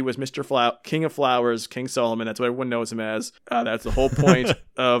was. He was King of Flowers, King Solomon. That's what everyone knows him as. That's the whole point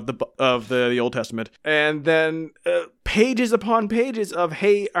of the Old Testament. And then pages upon pages of,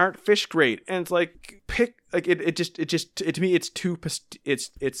 hey, aren't fish great? And it's like to me it's two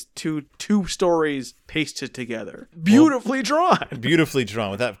stories pasted together, beautifully drawn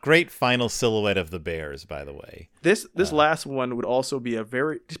with that great final silhouette of the bears, by the way. This last one would also be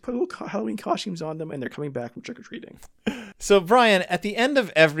just put little Halloween costumes on them, and they're coming back from trick-or-treating. So, Brian, at the end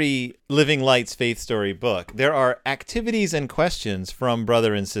of every Living Light's Faith Story book, there are activities and questions from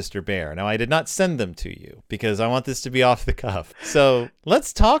Brother and Sister Bear. Now, I did not send them to you because I want this to be off the cuff. So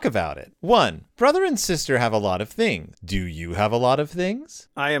let's talk about it. 1, Brother and Sister have a lot of things. Do you have a lot of things?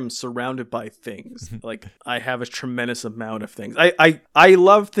 I am surrounded by things. Like, I have a tremendous amount of things. I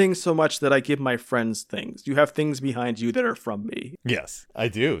love things so much that I give my friends things. You have things behind you that are from me. Yes, I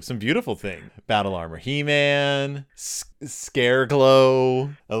do. Some beautiful things. Battle Armor He-Man,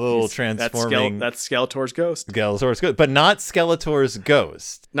 Scareglow, a little transforming... That's Skeletor's ghost. Skeletor's ghost, but not Skeletor's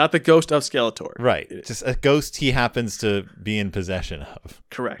ghost. Not the ghost of Skeletor. Right. Just a ghost he happens to be in possession of.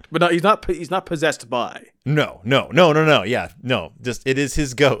 Correct. But no, he's not possessed by. No. Yeah, no. Just it is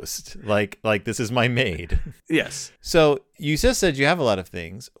his ghost. Like this is my maid. Yes. So you just said you have a lot of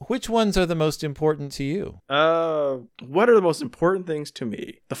things. Which ones are the most important to you? What are the most important things to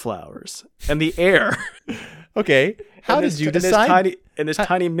me? The flowers and the air. Okay. How did you decide? In this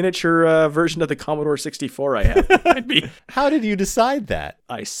tiny miniature version of the Commodore 64 I have behind me. How did you decide that?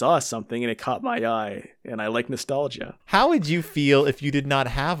 I saw something and it caught my eye, and I like nostalgia. How would you feel if you did not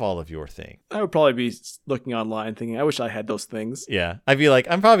have all of your things? I would probably be looking online thinking, I wish I had those things. Yeah. I'd be like,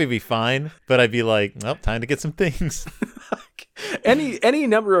 I'd probably be fine, but I'd be like, well, time to get some things. Any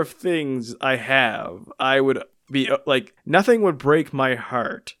number of things I have, I would be like, nothing would break my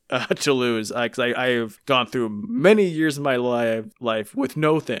heart to lose, because I have gone through many years of my life with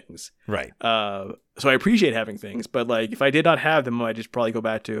no things. Right. So I appreciate having things, but like if I did not have them, I'd just probably go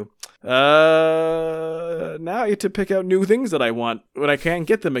back to now I get to pick out new things that I want when I can't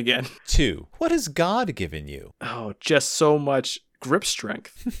get them again. 2, what has God given you? Oh, just so much grip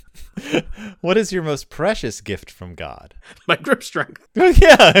strength. What is your most precious gift from God? My grip strength.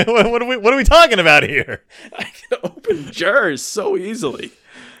 Yeah, what are we talking about here? I can open jars so easily.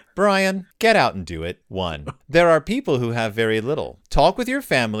 Brian, get out and do it. 1, there are people who have very little. Talk with your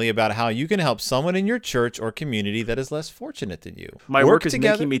family about how you can help someone in your church or community that is less fortunate than you. My work is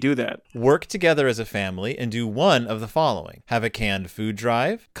making me do that. Work together as a family and do one of the following. Have a canned food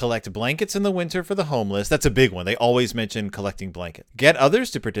drive. Collect blankets in the winter for the homeless. That's a big one. They always mention collecting blankets. Get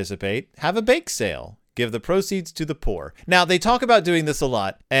others to participate. Have a bake sale. Give the proceeds to the poor. Now, they talk about doing this a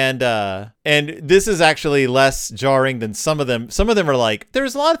lot, and this is actually less jarring than some of them. Some of them are like,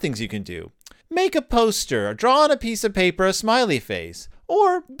 there's a lot of things you can do. Make a poster, draw on a piece of paper a smiley face,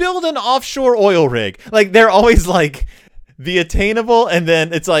 or build an offshore oil rig. Like, they're always like the attainable, and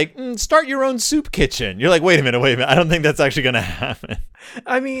then it's like, start your own soup kitchen. You're like, wait a minute. I don't think that's actually going to happen.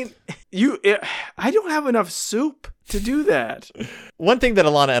 I mean, I don't have enough soup to do that. One thing that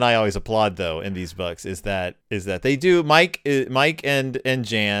Alana and I always applaud, though, in these books is that they do. Mike and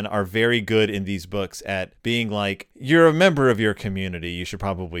Jan are very good in these books at being like, you're a member of your community. You should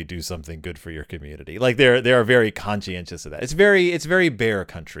probably do something good for your community. Like they are very conscientious of that. It's very bear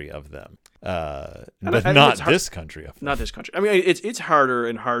country of them. but not this country. Not this country. I mean, it's harder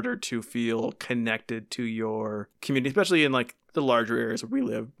and harder to feel connected to your community, especially in like the larger areas where we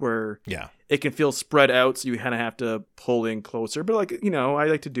live, where it can feel spread out, so you kind of have to pull in closer. But like, I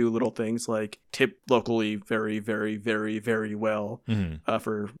like to do little things like tip locally very, very, very, very well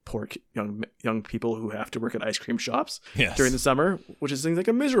for poor young people who have to work at ice cream shops during the summer, which is things like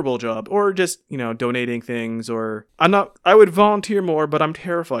a miserable job, or just donating things. Or I would volunteer more, but I'm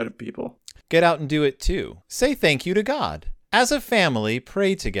terrified of people. Get out and do it too. Say thank you to God. As a family,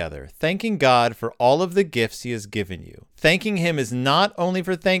 pray together, thanking God for all of the gifts he has given you. Thanking him is not only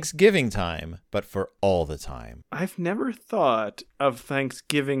for Thanksgiving time, but for all the time. I've never thought of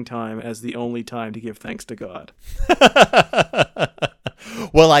Thanksgiving time as the only time to give thanks to God.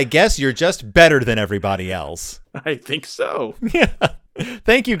 Well, I guess you're just better than everybody else. I think so. Yeah.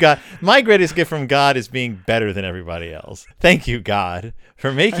 Thank you, God. My greatest gift from God is being better than everybody else. Thank you, God,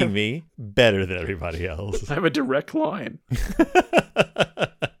 for making me better than everybody else. I have a direct line.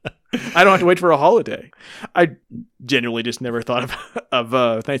 I don't have to wait for a holiday. I genuinely just never thought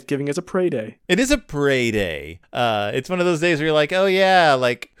of Thanksgiving as a pray day. It is a pray day. It's one of those days where you're like, oh yeah,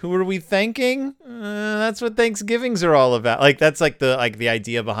 like who are we thanking? That's what Thanksgivings are all about. Like that's like the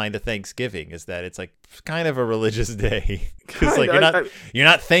idea behind a Thanksgiving is that it's like kind of a religious day. Because like you're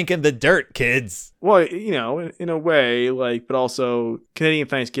not thanking the dirt, kids. Well, in a way, like, but also Canadian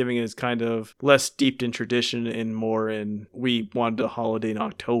Thanksgiving is kind of less steeped in tradition and more in we wanted a holiday in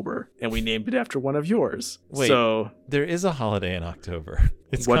October and we named it after one of yours. Wait, so there is a holiday in October.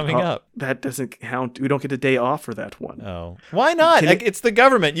 It's coming up. That doesn't count. We don't get a day off for that one. Oh, why not? It's the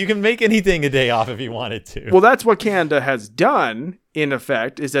government. You can make anything a day off if you wanted to. Well, that's what Canada has done, in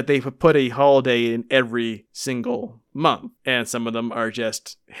effect, is that they've put a holiday in every single month. And some of them are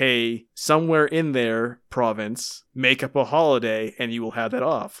just, hey, somewhere in their province, make up a holiday and you will have that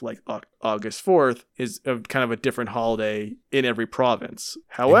off. Like August 4th is kind of a different holiday in every province.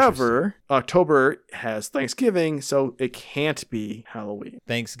 However, October has Thanksgiving, so it can't be Halloween.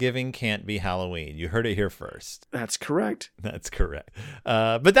 Thanksgiving can't be Halloween. You heard it here first. That's correct. That's correct.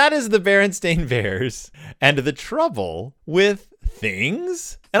 But that is the Berenstain Bears and the trouble with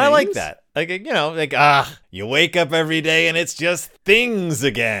things. And I like that. Like, you wake up every day and it's just things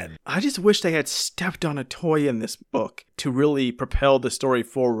again. I just wish they had stepped on a toy in this book to really propel the story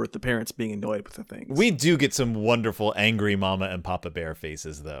forward with the parents being annoyed with the things. We do get some wonderful angry Mama and Papa Bear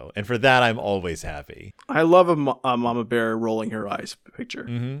faces, though. And for that, I'm always happy. I love a Mama Bear rolling her eyes picture.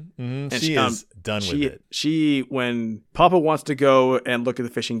 And she is done with it. She, when Papa wants to go and look at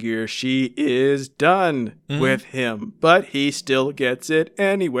the fishing gear, she is done with him. But he still gets it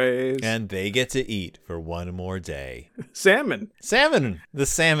anyways. And they get to eat for one more day. Salmon. The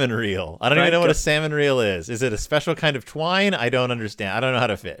salmon reel. I don't even know what a salmon reel is. Is it a special kind of twine? I don't understand. I don't know how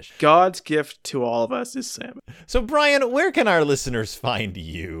to fish. God's gift to all of us is salmon. So, Brian, where can our listeners find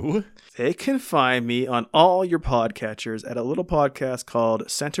you? They can find me on all your podcatchers at a little podcast called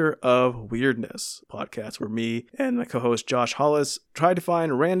Center of Weirdness, podcast where me and my co-host Josh Hollis try to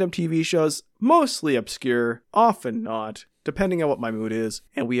find random TV shows, mostly obscure, often not, depending on what my mood is.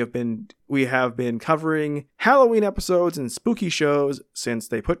 And we have been covering Halloween episodes and spooky shows since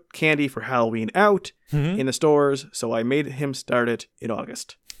they put candy for Halloween out in the stores. So I made him start it in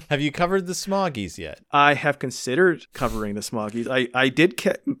August. Have you covered the Smoggies yet? I have considered covering the Smoggies. I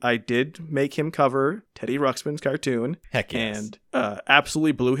did make him cover Teddy Ruxpin's cartoon. Heck yes. And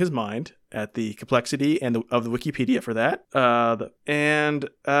absolutely blew his mind at the complexity of the Wikipedia for that. And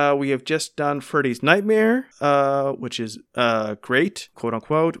we have just done Freddy's Nightmare, which is great, quote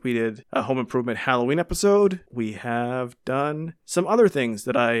unquote. We did a Home Improvement Halloween episode. We have done some other things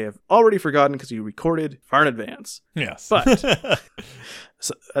that I have already forgotten because we recorded far in advance. Yes. But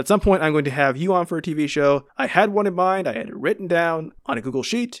so at some point, I'm going to have you on for a TV show. I had one in mind. I had it written down on a Google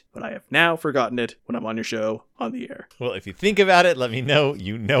Sheet, but I have now forgotten it when I'm on your show on the air. Well, if you think about it, let me know.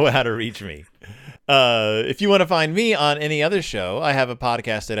 You know how to reach me. If you want to find me on any other show, I have a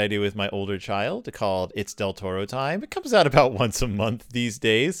podcast that I do with my older child called It's Del Toro Time. It comes out about once a month these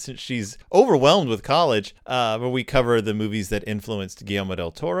days since she's overwhelmed with college, where we cover the movies that influenced Guillermo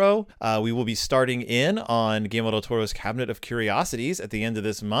del Toro. We will be starting in on Guillermo del Toro's Cabinet of Curiosities at the end of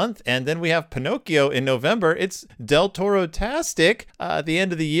this month. And then we have Pinocchio in November. It's Del Toro-tastic at the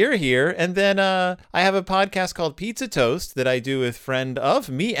end of the year here. And then I have a podcast called Pizza Toast that I do with friend of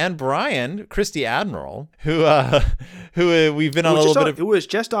me and Brian, Christy Adams, Admiral, who we've been on a little bit of. Who was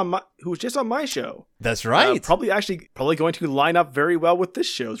just on my show. That's right. Probably going to line up very well with this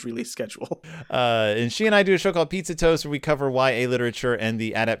show's release schedule. And she and I do a show called Pizza Toast where we cover YA literature and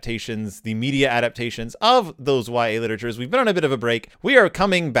the adaptations, the media adaptations of those YA literatures. We've been on a bit of a break. We are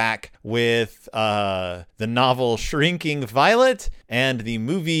coming back with the novel Shrinking Violet and the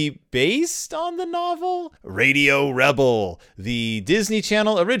movie based on the novel Radio Rebel, the Disney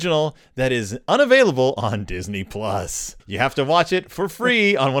Channel original that is unavailable on Disney Plus. You have to watch it for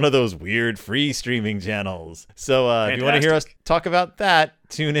free on one of those weird free streaming channels. So if you want to hear us talk about that,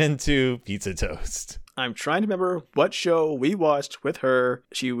 tune into Pizza Toast. I'm trying to remember what show we watched with her.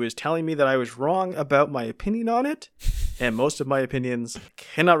 She was telling me that I was wrong about my opinion on it, and most of my opinions, I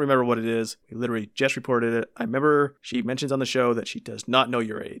cannot remember what it is. We literally just reported it. I remember she mentions on the show that she does not know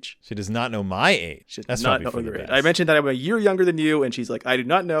your age. She does not know my age. She does not know your age. I mentioned that I'm a year younger than you, and she's like, I do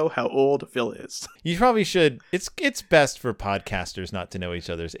not know how old Phil is. You probably should. It's best for podcasters not to know each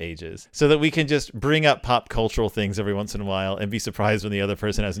other's ages, so that we can just bring up pop cultural things every once in a while and be surprised when the other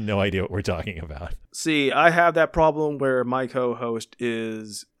person has no idea what we're talking about. See, I have that problem where my co-host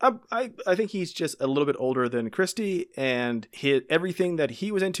is, I think he's just a little bit older than Christy, and everything that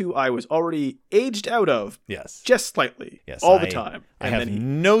he was into, I was already aged out of. Yes. Just slightly. Yes. All the time. I have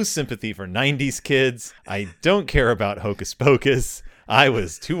no sympathy for 90s kids. I don't care about Hocus Pocus. I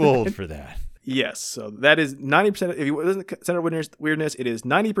was too old for that. Yes, so that is 90%. If it wasn't Center Weirdness, it is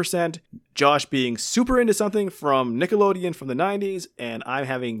 90% Josh being super into something from Nickelodeon from the 90s, and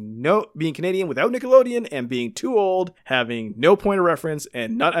I'm being Canadian without Nickelodeon and being too old, having no point of reference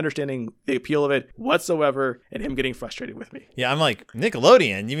and not understanding the appeal of it whatsoever, and him getting frustrated with me. Yeah, I'm like,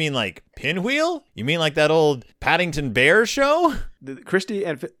 Nickelodeon? You mean like Pinwheel? You mean like that old Paddington Bear show? Christy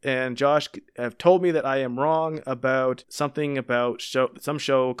and Josh have told me that I am wrong about something about some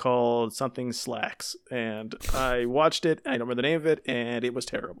show called something Slacks, and I watched it. I don't remember the name of it, and it was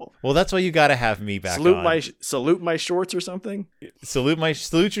terrible. Well, that's why you got to have me back. Salute my shorts or something.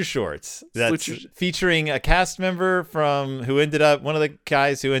 Salute your shorts. That's featuring a cast member one of the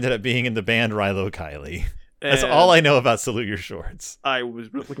guys who ended up being in the band Rilo Kiley. That's all I know about Salute Your Shorts. I was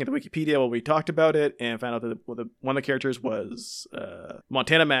looking at the Wikipedia while we talked about it and found out that one of the characters was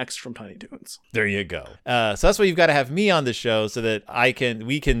Montana Max from Tiny Toons. There you go. So that's why you've got to have me on the show so that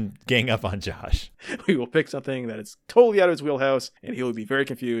we can gang up on Josh. We will pick something that is totally out of his wheelhouse, and he will be very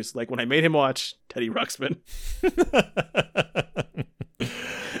confused, like when I made him watch Teddy Ruxpin.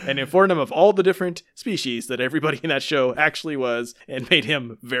 And informed him of all the different species that everybody in that show actually was, and made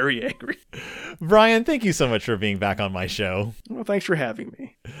him very angry. Brian, thank you so much for being back on my show. Well, thanks for having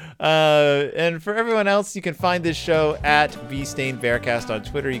me. And for everyone else, you can find this show at BStainedBearcast on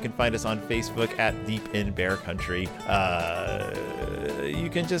Twitter. You can find us on Facebook at Deep in Bear Country. You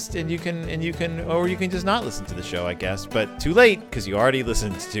can just not listen to the show, I guess, but too late because you already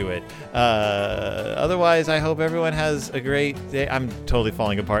listened to it. Otherwise, I hope everyone has a great day. I'm totally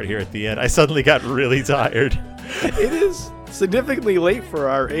falling apart here at the end. I suddenly got really tired. It is significantly late for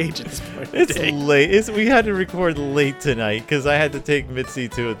our age at this point. It's late. We had to record late tonight because I had to take Mitzi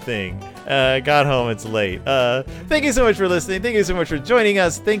to a thing. Got home. It's late. Thank you so much for listening. Thank you so much for joining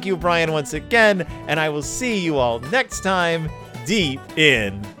us. Thank you, Brian, once again. And I will see you all next time deep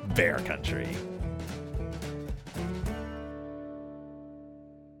in Bear Country.